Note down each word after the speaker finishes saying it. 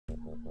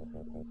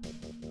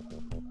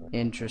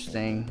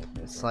Interesting.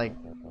 It's like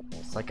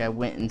I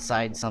went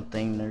inside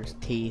something. There's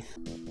teeth.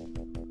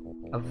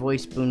 A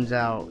voice booms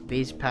out.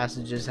 These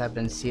passages have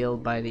been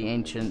sealed by the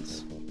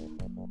ancients.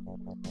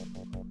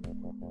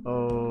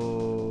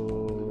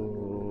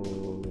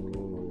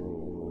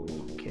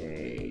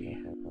 Okay.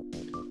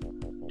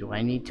 Do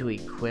I need to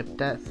equip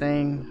that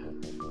thing?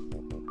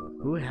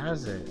 Who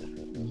has it?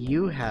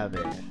 You have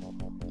it.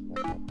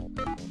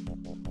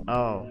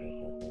 Oh.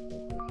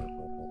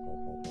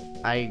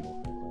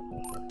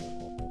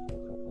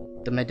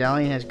 The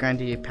medallion has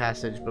granted you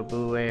passage, but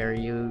beware,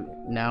 you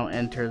now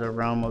enter the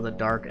realm of the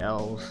Dark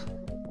Elves.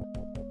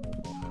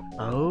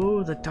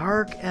 Oh, the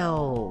Dark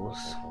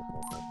Elves!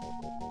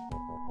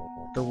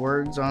 The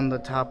words on the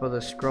top of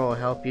the scroll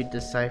help you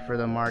decipher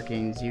the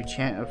markings. You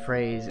chant a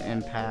phrase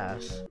and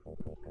pass.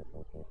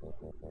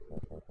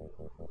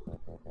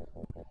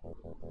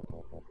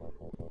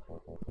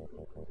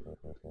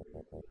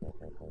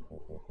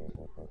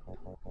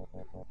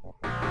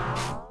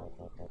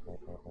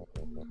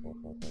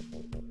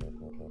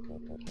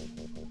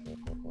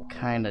 What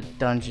kind of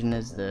dungeon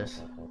is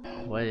this?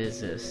 What is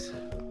this?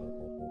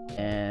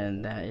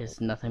 And that is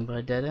nothing but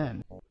a dead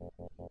end.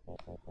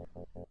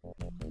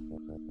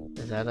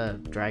 Is that a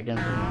dragon?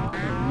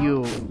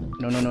 You!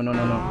 No, no, no, no,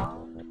 no,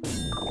 no.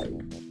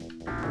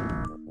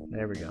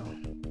 There we go.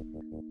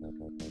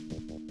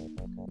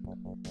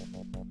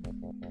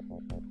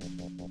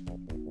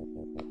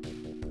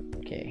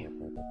 Okay.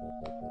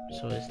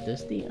 So is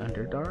this the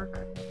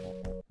Underdark?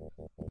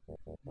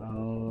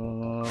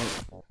 Oh,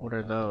 what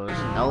are those?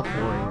 Elf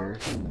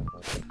Warriors.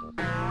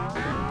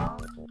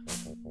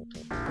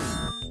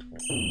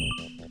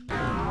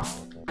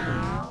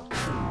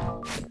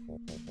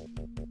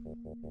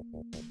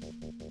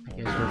 I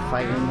guess we're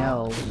fighting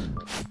elves.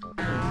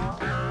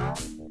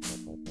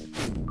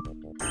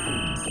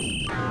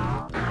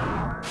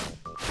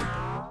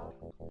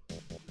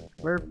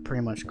 We're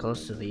pretty much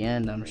close to the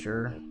end, I'm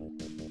sure.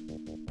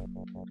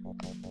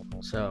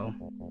 So,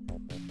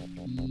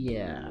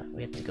 yeah,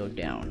 we have to go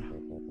down.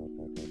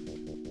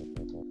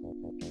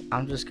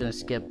 I'm just gonna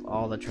skip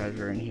all the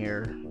treasure in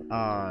here.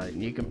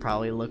 You can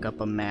probably look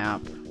up a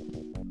map,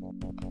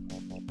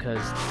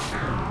 because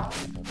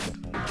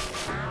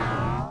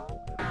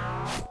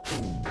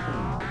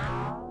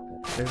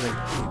there's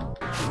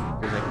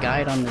a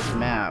guide on this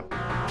map,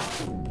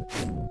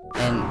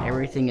 and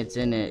everything that's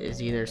in it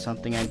is either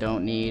something I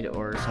don't need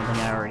or something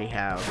I already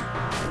have.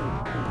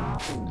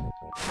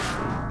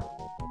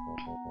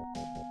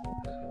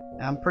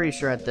 I'm pretty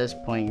sure at this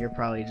point you're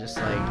probably just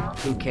like,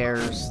 who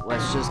cares?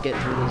 Let's just get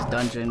through this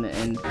dungeon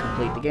and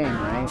complete the game,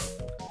 right?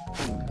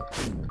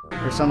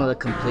 For some of the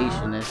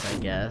completionists, I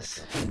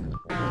guess.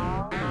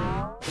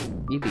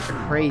 You'd be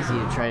crazy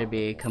to try to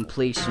be a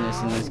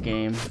completionist in this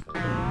game.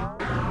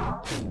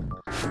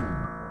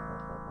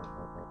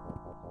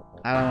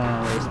 I don't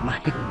want to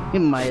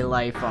waste my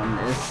life on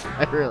this.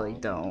 I really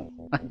don't.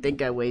 I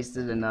think I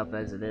wasted enough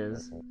as it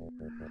is.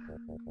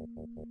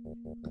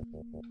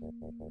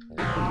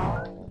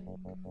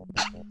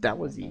 That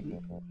was easy.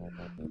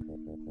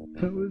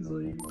 That was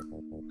like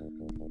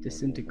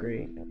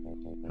disintegrate.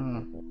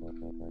 Huh.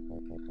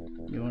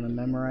 You want to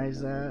memorize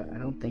that? I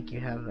don't think you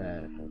have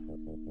that.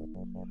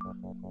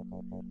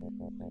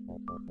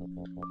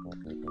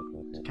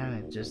 It's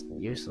kind of just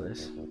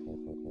useless.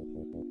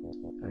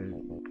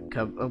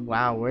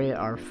 Wow, we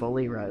are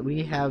fully right.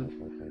 We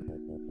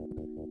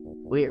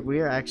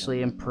are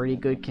actually in pretty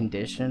good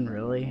condition,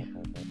 really.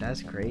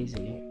 That's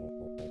crazy.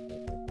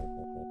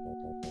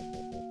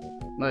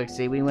 Look,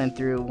 see, we went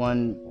through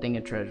one thing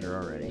of treasure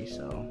already,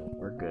 so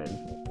we're good.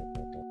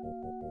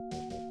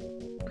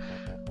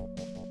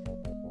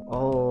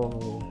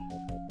 Oh.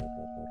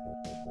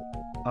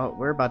 Oh,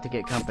 we're about to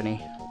get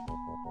company.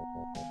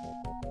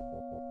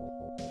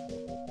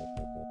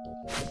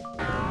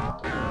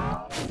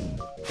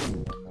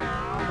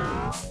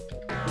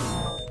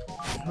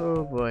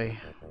 Oh boy.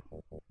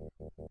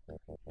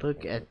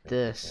 Look at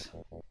this.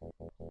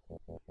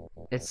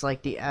 It's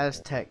like the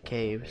Aztec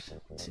caves.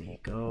 Let's see,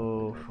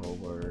 go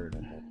forward.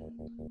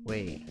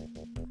 Wait.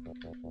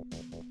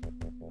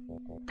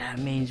 That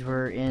means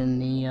we're in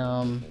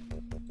the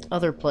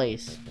other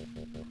place.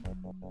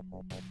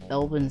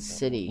 Elven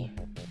City.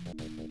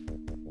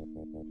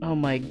 Oh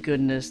my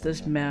goodness,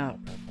 this map.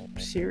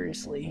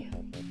 Seriously.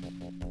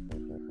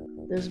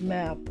 This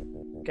map,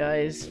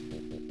 guys.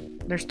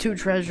 There's two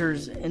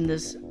treasures in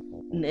this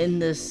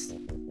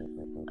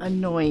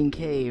annoying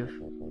cave.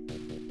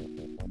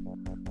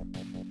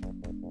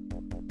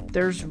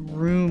 There's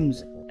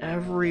rooms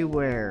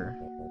everywhere.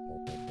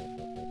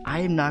 I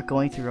am not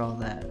going through all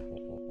that.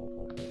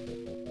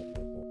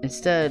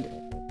 Instead,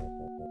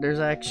 there's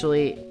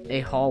actually a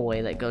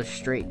hallway that goes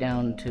straight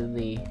down to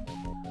the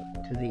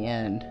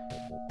end.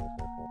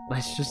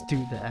 Let's just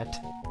do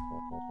that.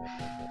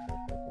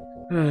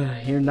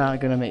 You're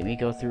not gonna make me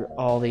go through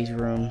all these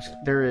rooms.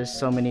 There is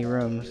so many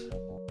rooms.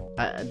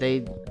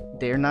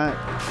 They're not.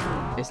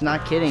 It's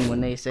not kidding when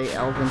they say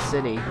Elven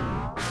City.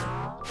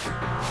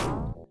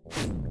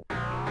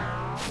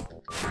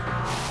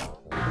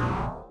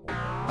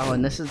 Oh,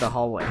 and this is the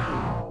hallway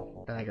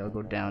that I gotta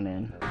go down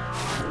in.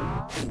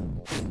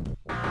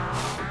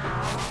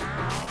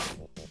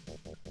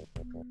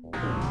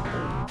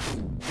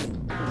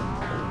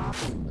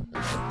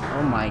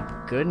 Oh my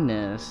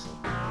goodness.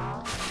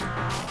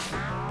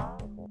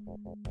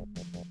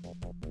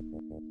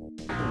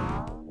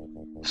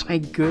 My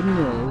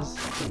goodness.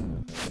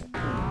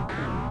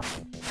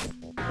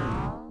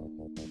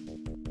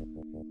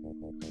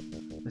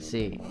 Let's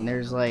see.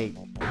 There's like,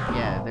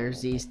 yeah,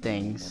 there's these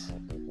things.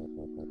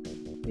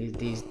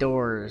 These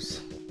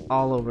doors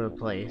all over the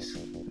place.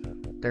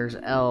 There's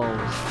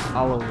elves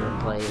all over the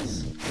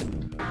place.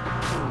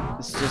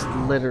 It's just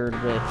littered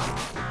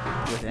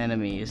with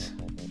enemies.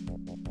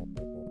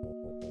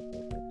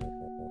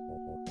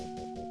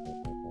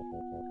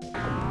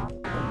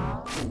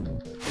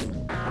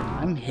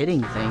 I'm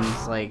hitting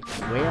things like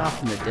way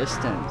off in the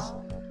distance.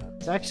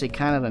 It's actually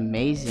kind of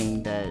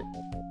amazing that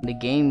the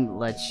game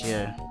lets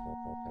you...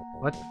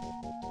 What?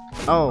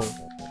 Oh.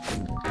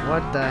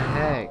 What the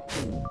heck?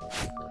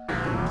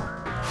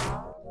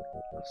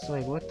 It's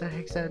like, what the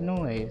heck's that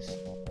noise?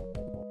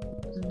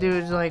 This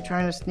dude's like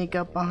trying to sneak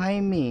up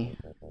behind me.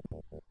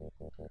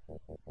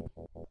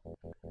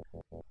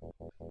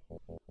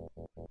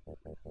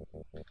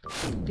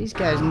 These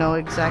guys know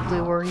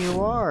exactly where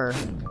you are.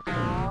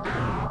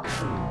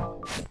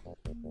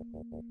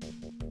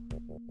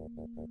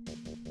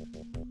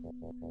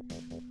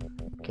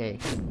 Okay,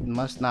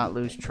 must not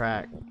lose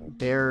track.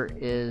 There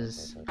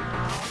is...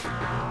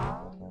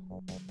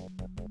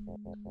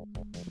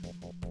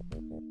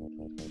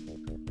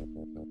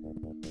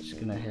 Just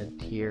gonna head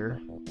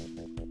here.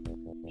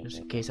 Just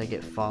in case I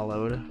get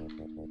followed.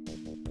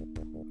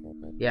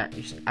 Yeah,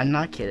 I'm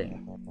not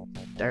kidding.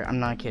 I'm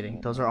not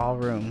kidding. Those are all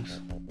rooms.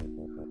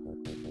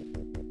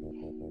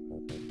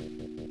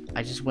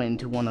 I just went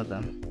into one of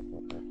them.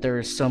 There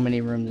are so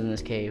many rooms in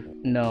this cave.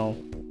 No.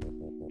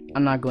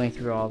 I'm not going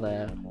through all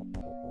that.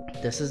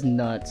 This is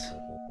nuts.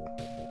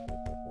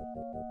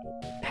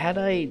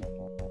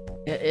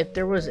 If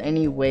there was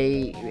any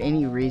way,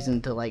 any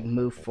reason to like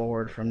move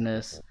forward from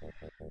this,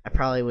 I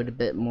probably would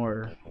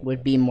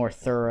be more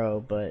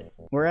thorough, but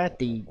we're at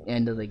the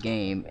end of the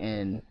game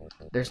and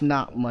there's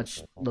not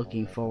much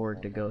looking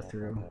forward to go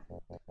through.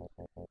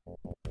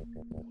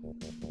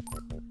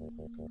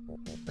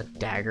 A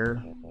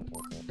dagger?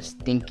 A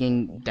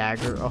stinking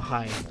dagger? Oh,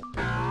 hi.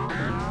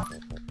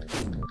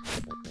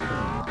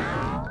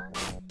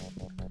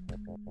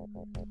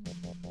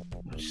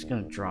 I'm just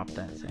gonna drop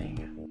that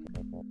thing.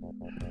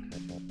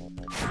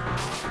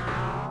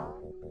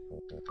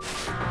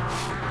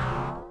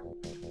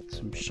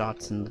 Some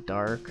shots in the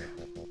dark.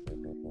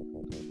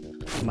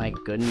 My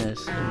goodness.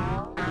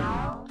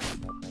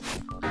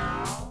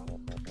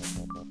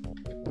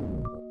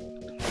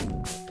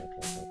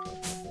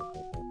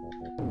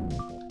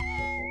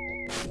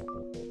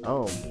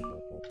 Oh.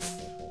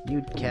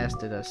 You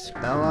casted a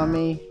spell on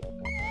me?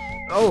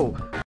 Oh!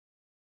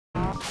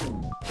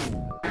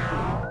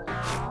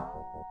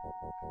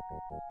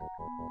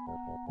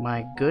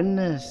 My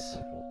goodness.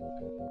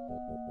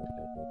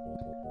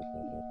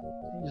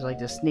 I just like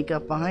to sneak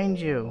up behind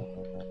you.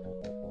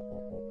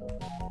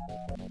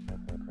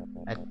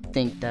 I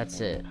think that's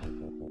it.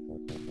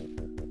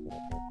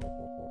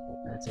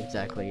 That's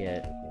exactly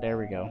it. There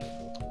we go.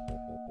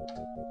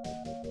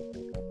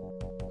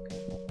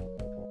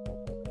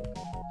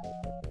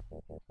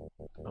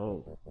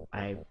 Oh,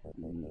 I've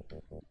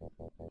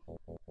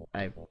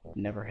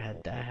never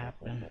had that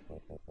happen.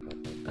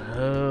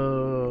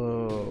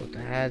 Oh,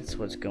 that's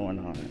what's going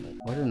on.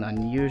 What an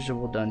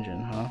unusual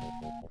dungeon, huh?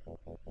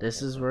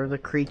 This is where the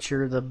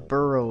creature, the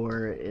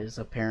Burrower, is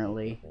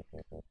apparently.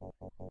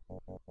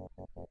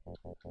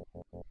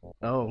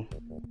 Oh.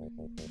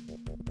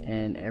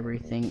 And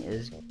everything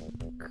is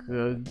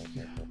good.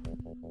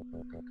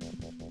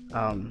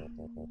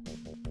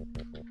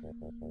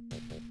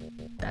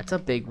 That's a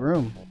big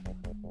room.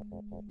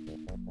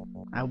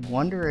 I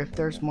wonder if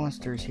there's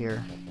monsters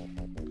here.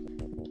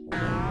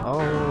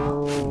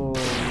 Oh,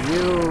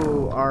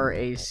 you are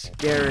a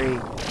scary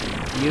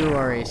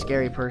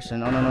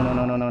person. Oh no no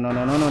no no no no no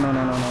no no no no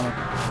no no no.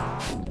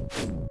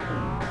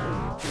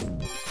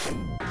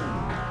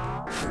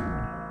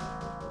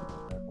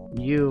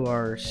 You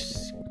are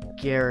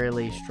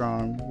scarily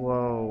strong.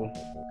 Whoa.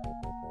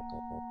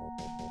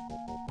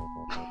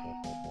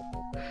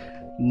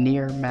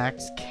 Near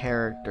max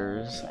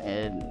characters,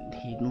 and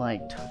he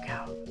like took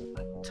out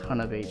a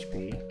ton of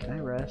HP. Can I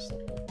rest?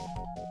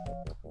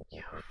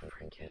 You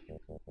freaking.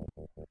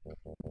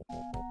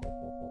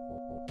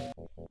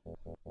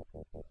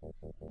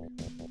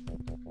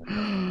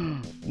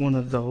 One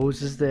of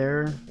those is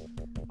there?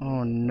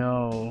 Oh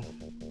no.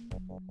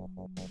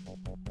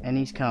 And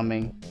he's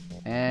coming.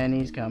 And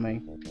he's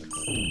coming.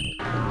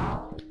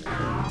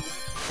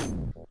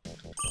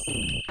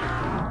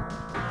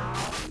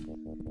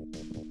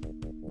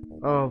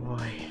 Oh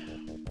boy.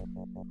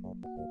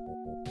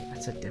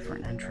 That's a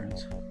different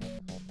entrance.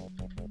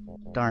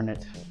 Darn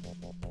it.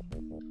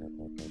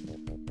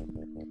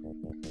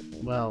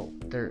 Well,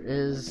 there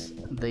is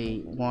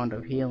the wand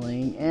of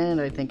healing, and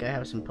I think I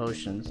have some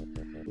potions.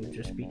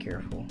 Just be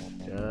careful.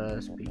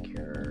 Just be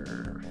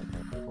careful.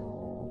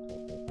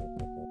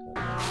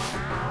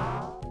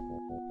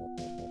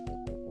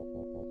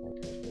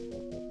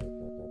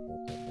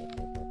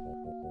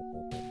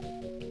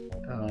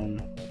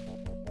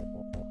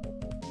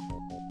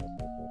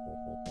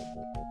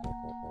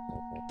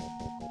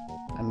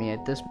 I mean,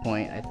 at this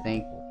point, I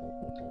think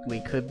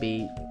we could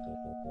be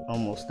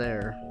almost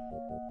there.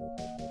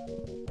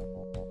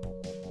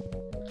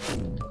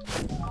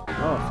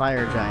 Oh, a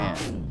fire giant.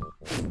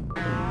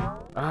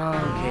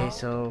 Oh, okay,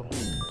 so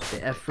the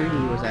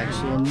Efreeti was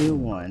actually a new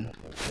one.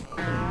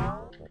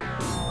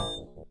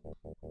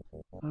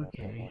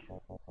 Okay.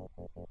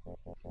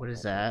 What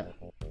is that?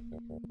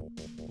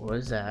 What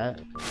is that?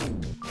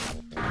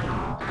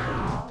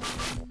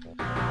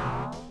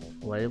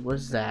 What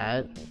was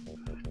that?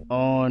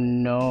 Oh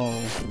no.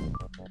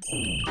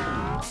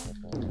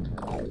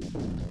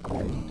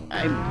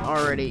 I'm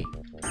already...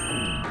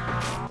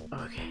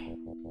 Okay.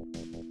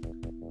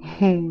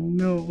 Oh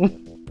no.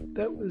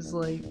 That was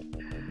like...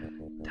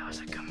 That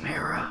was a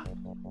chimera.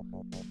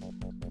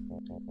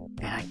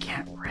 And I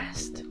can't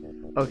rest.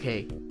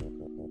 Okay.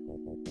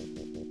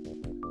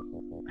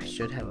 I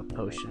should have a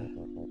potion.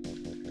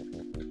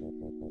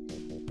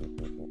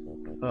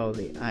 Oh,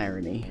 the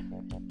irony.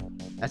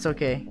 That's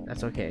okay.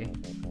 That's okay.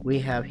 We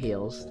have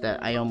heals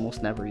that I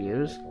almost never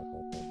use.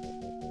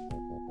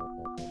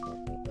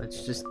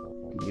 Let's just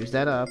use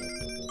that up.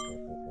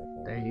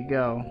 There you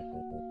go.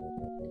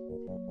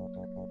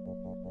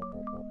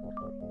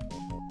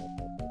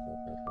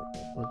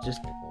 We'll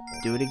just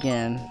do it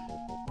again.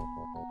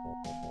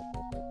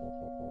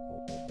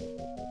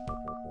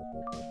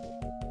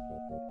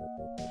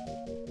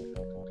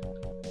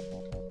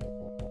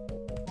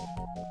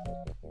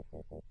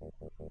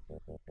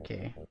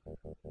 Okay.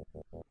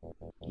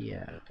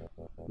 Yeah,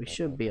 we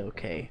should be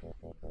okay.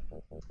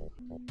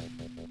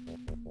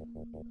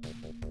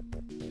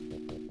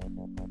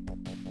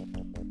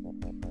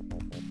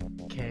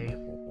 Okay.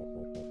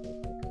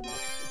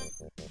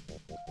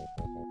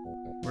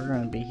 We're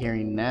gonna be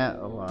hearing that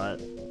a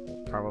lot,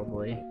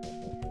 probably.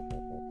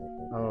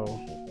 Oh,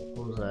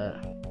 what was that?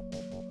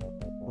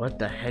 What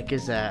the heck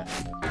is that?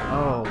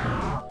 Oh.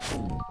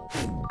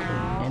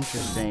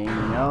 Interesting.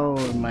 Oh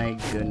my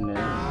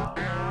goodness.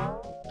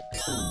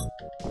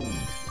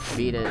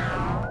 Beat it.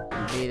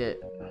 Beat it.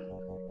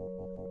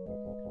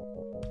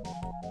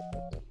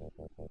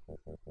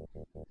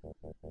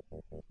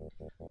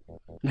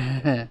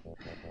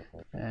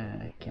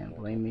 I can't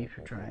blame me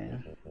for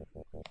trying.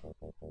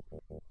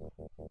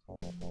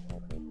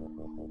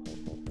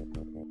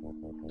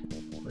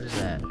 What is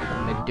that?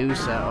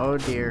 Medusa. Oh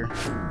dear.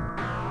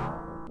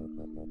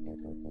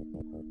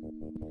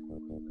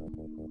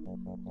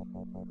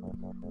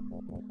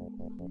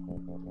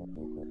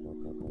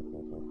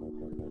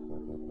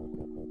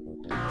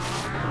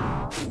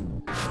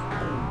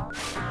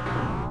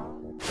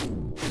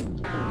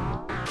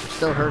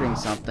 Still hurting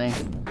something.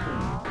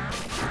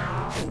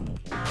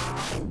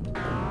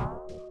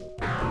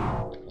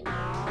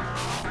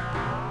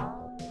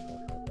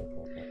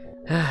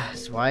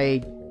 That's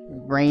why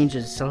range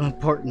is so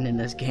important in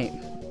this game.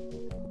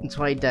 That's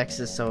why Dex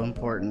is so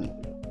important.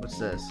 What's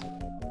this?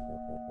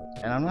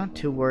 And I'm not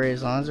too worried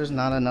as long as there's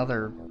not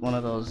another one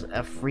of those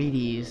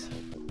Efreetis.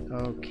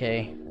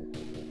 Okay.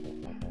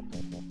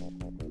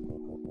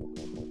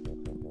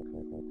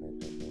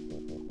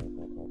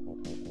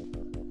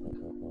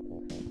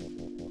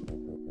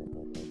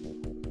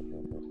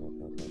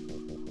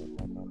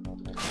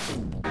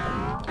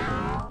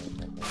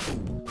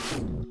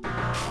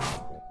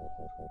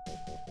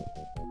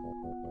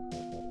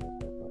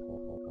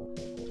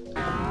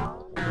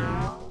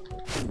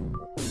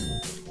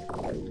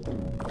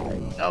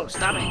 Oh,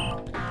 stop it!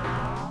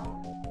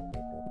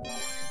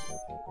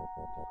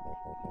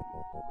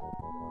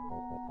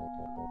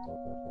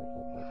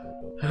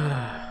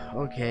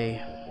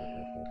 Okay.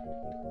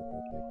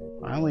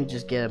 Why don't we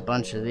just get a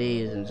bunch of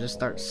these and just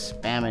start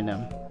spamming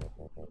them?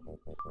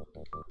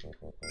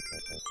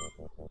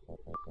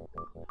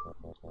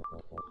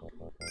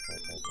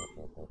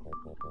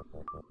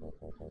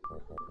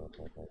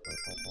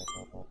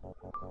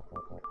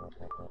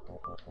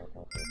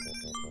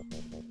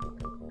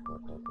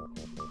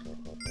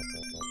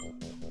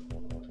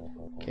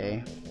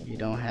 Okay, you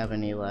don't have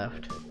any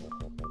left.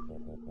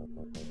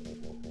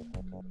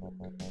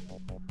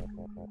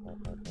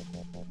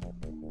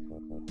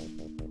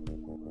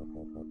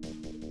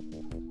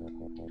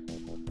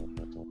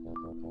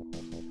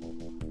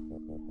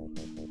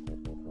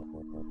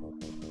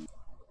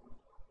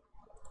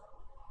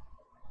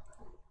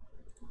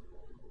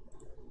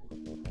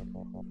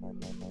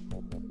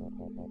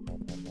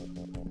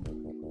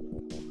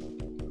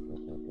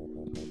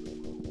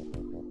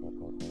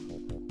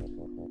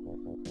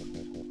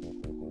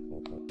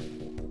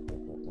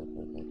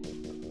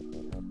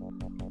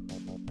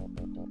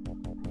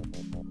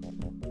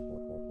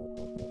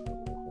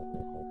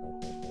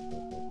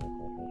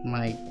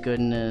 My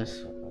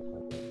goodness.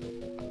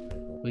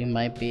 We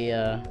might be,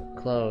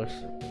 close.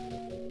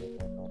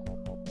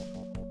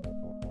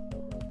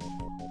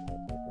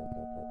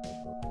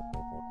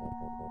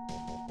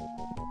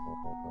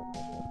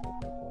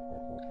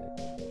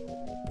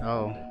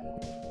 Oh.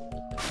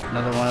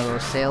 Another one of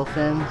those sail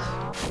fins?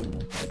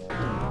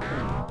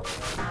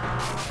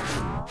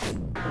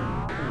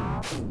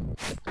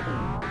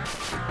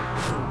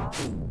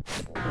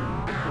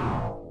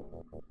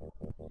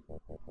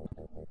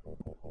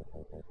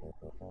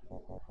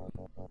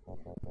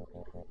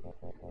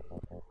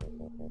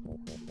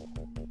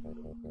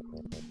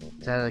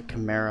 Is that a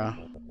chimera?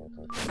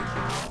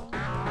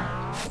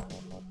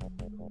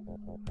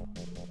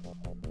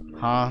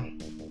 Huh?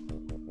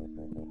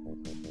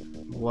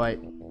 What?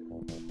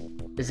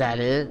 Is that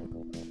it?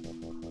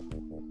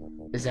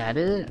 Is that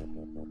it?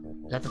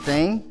 Is that the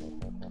thing?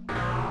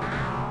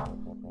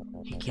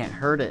 He can't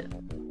hurt it.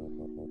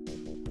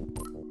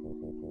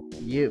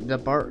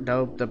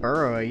 The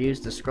Burrower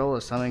used the scroll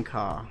of summon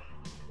Ka.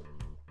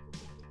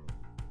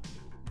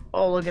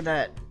 Oh, look at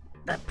that.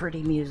 That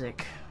pretty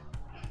music.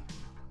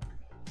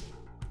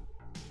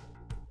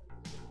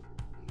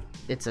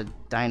 It's a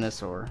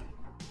dinosaur.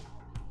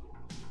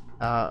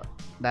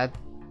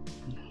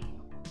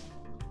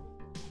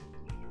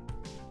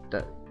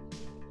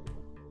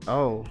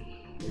 Oh,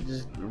 it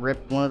just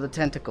ripped one of the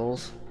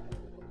tentacles.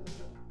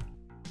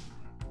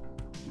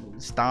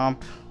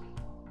 Stomp.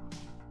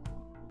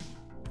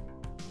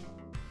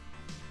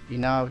 You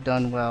now have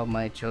done well,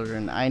 my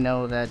children. I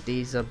know that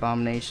these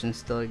abominations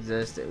still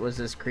exist. It was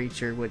this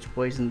creature which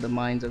poisoned the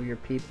minds of your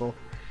people.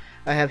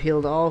 I have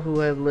healed all who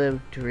have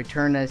lived to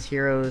return as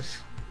heroes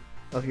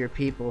of your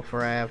people,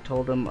 for I have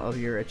told them of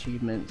your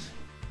achievements.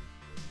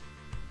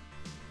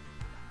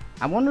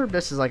 I wonder if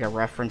this is like a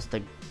reference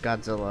to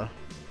Godzilla.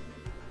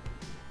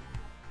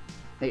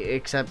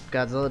 Except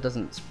Godzilla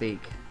doesn't speak.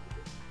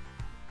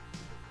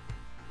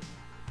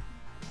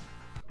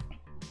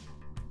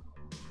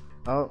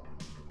 Oh.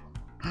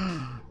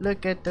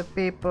 Look at the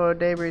people,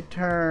 they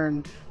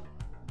returned.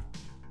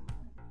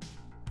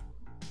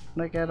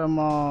 Look at them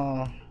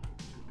all.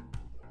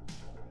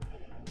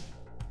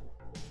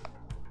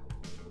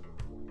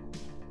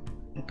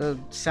 The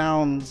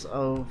sounds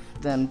of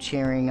them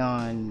cheering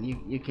on,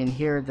 you can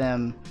hear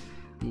them.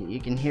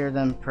 You can hear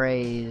them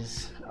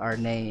praise our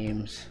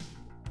names.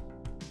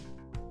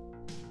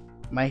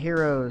 My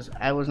heroes,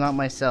 I was not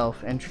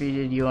myself and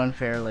treated you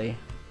unfairly.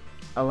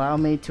 Allow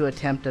me to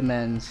attempt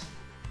amends.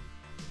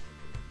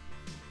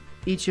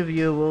 Each of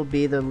you will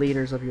be the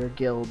leaders of your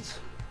guilds.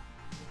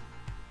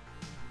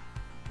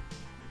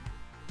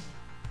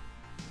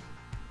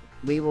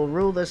 We will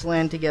rule this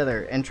land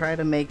together and try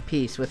to make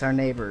peace with our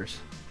neighbors.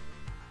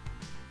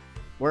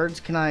 Words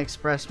cannot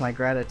express my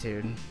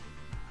gratitude.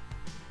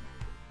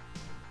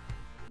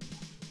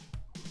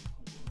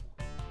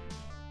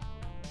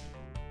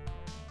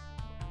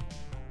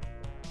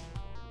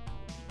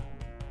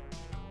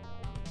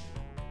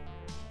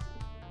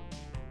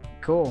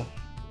 Cool.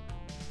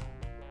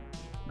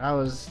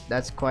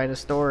 That's quite a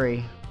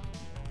story.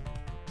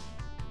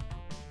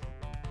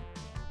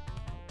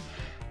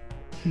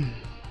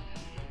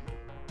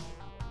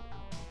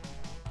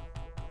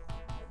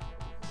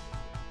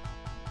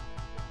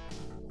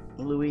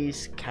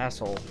 Louise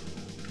Castle.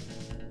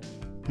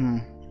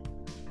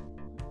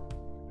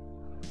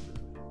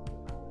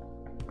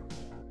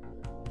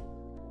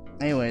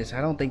 Anyways,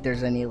 I don't think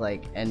there's any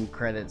like end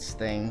credits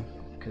thing,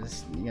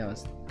 because you know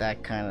it's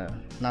that kind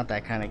of not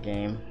that kind of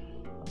game.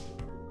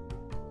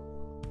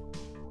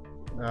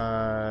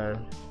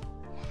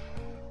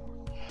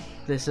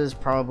 This is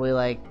probably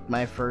like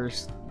my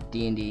first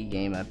D&D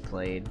game I've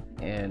played,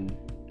 and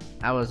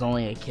I was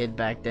only a kid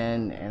back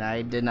then, and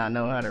I did not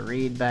know how to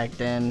read back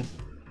then.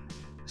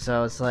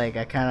 So it's like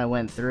I kind of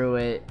went through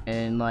it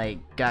and like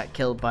got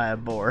killed by a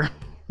boar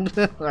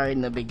right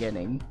in the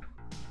beginning.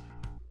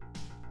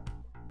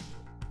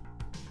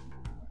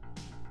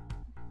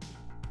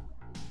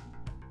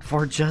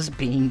 For just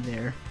being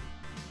there.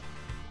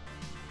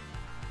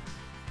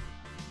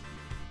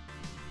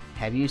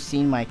 Have you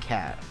seen my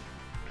cat?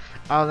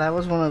 Oh, that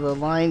was one of the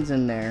lines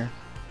in there.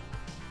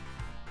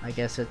 I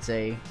guess it's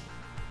a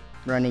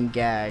running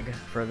gag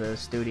for the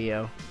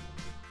studio.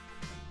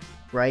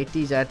 Write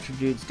these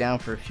attributes down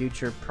for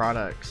future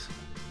products.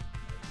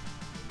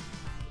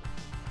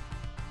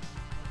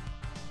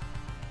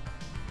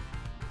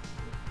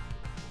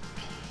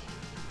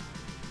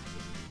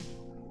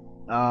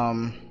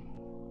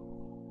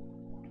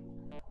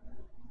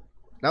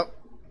 Nope.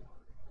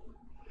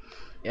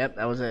 Yep,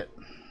 that was it.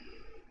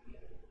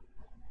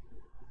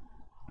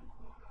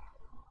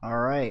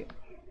 Alright.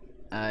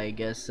 I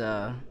guess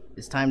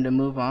it's time to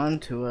move on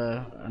to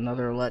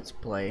another Let's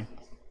Play.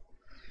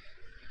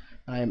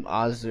 I'm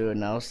Azu,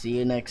 and I'll see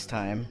you next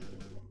time.